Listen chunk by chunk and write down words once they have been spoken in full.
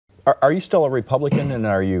Are you still a Republican, and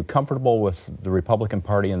are you comfortable with the Republican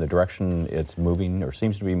Party and the direction it's moving, or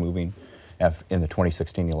seems to be moving, in the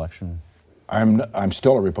 2016 election? I'm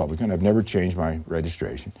still a Republican. I've never changed my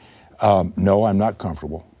registration. No, I'm not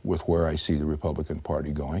comfortable with where I see the Republican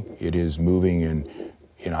Party going. It is moving in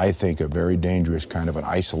I think, a very dangerous kind of an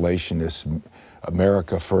isolationist,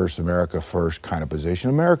 America first kind of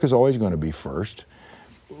position. America's always going to be first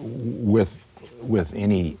with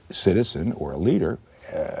any citizen or a leader.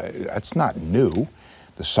 That's not new.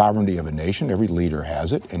 The sovereignty of a nation, every leader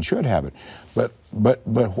has it and should have it. But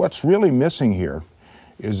what's really missing here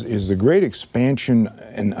is the great expansion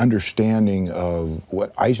and understanding of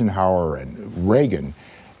what Eisenhower and Reagan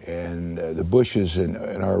and the Bushes and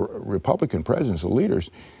our Republican presidents, the leaders,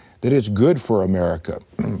 that it's good for America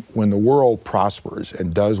when the world prospers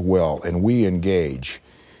and does well and we engage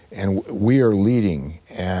and we are leading,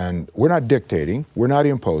 and we're not dictating, we're not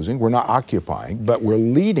imposing, we're not occupying, but we're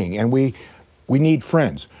leading, and we need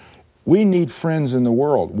friends. We need friends in the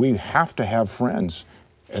world. We have to have friends,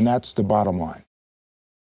 and that's the bottom line.